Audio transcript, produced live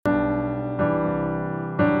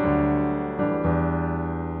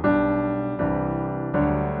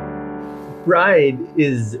pride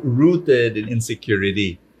is rooted in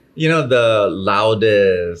insecurity. You know, the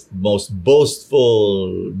loudest, most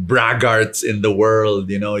boastful braggarts in the world,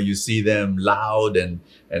 you know, you see them loud and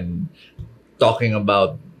talking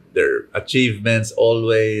about their achievements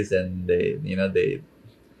always, and they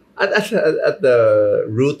at the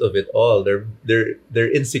root of it all,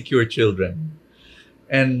 they're insecure children.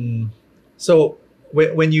 And so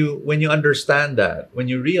when you understand that, when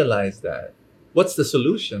you realize that, what's the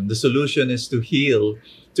solution? The solution is to heal,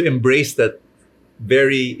 to embrace that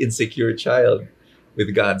very insecure child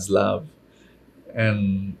with God's love.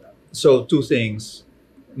 And so two things.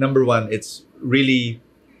 Number one, it's really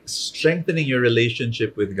strengthening your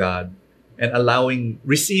relationship with God and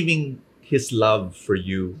receiving his love for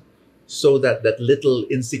you, so that that little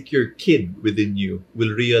insecure kid within you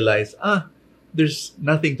will realize, there's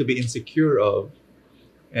nothing to be insecure of.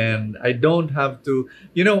 And I don't have to,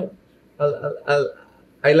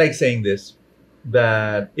 I like saying this,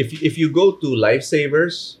 that if you go to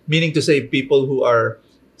lifesavers, meaning to say people who are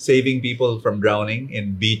saving people from drowning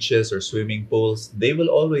in beaches or swimming pools, they will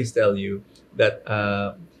always tell you that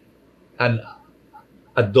an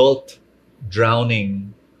adult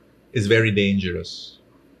drowning is very dangerous.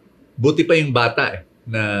 Buti pa yung bata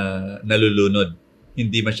na nalulunod.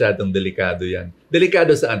 Hindi masyadong delikado yan.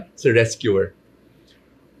 Delikado saan? Sa rescuer.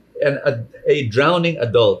 And a drowning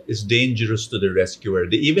adult is dangerous to the rescuer.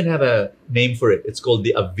 They even have a name for it. It's called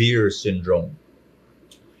the affirm syndrome.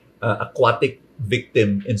 Aquatic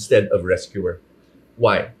victim instead of rescuer.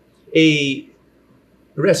 Why? A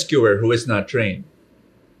rescuer who is not trained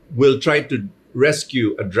will try to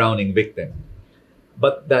rescue a drowning victim.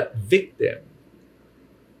 But that victim,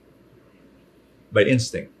 by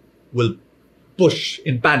instinct, will push,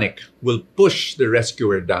 in panic, will push the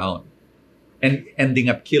rescuer down and ending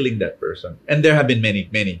up killing that person. And there have been many,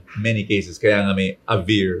 many, many cases. Kaya nga may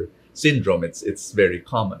affirm syndrome. It's very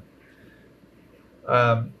common.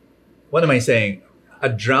 What am I saying? A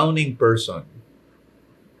drowning person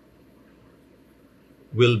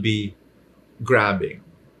will be grabbing,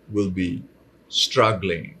 will be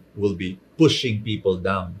struggling, will be pushing people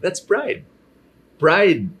down. That's pride.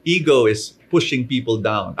 Pride, ego is pushing people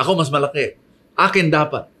down. Ako mas malaki. Akin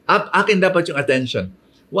dapat. Akin dapat yung attention.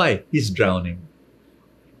 Why? He's drowning.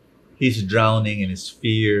 He's drowning in his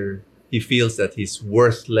fear. He feels that he's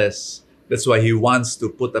worthless. That's why he wants to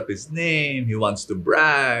put up his name. He wants to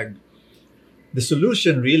brag. The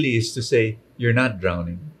solution really is to say, you're not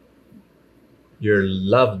drowning. You're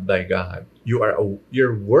loved by God.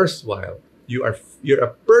 You're worthwhile. You're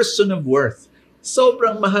a person of worth.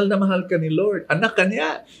 Sobrang mahal na mahal ka ni Lord. Anak ka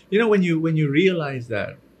niya. When you realize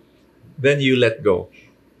that, then you let go.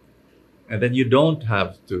 And then you don't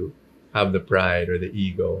have to have the pride or the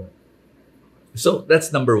ego. So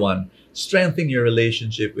that's number one. Strengthen your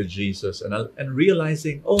relationship with Jesus and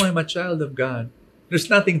realizing, I'm a child of God. There's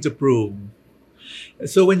nothing to prove.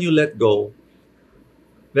 So when you let go,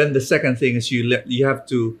 then the second thing is you have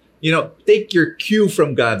to, take your cue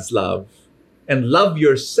from God's love and love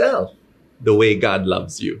yourself the way God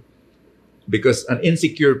loves you. Because an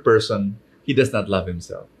insecure person, he does not love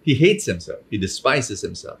himself. He hates himself. He despises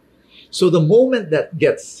himself. So the moment that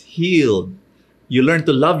gets healed, you learn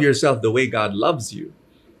to love yourself the way God loves you.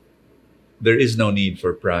 There is no need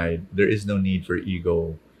for pride. There is no need for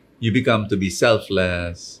ego. You become to be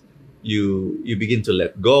selfless. You begin to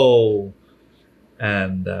let go,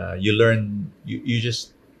 and you learn. You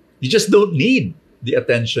just don't need the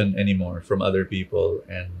attention anymore from other people,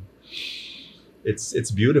 and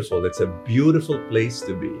it's beautiful. It's a beautiful place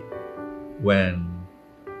to be when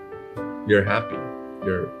you're happy.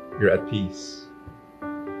 You're at peace.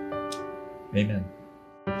 Amen.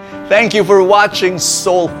 Thank you for watching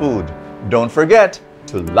Soul Food. Don't forget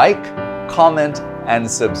to like, comment, and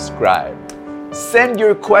subscribe. Send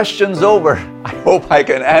your questions over. I hope I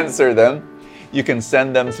can answer them. You can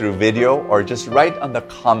send them through video or just write on the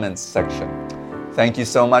comments section. Thank you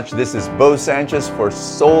so much. This is Bo Sanchez for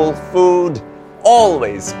Soul Food.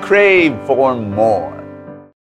 Always crave for more.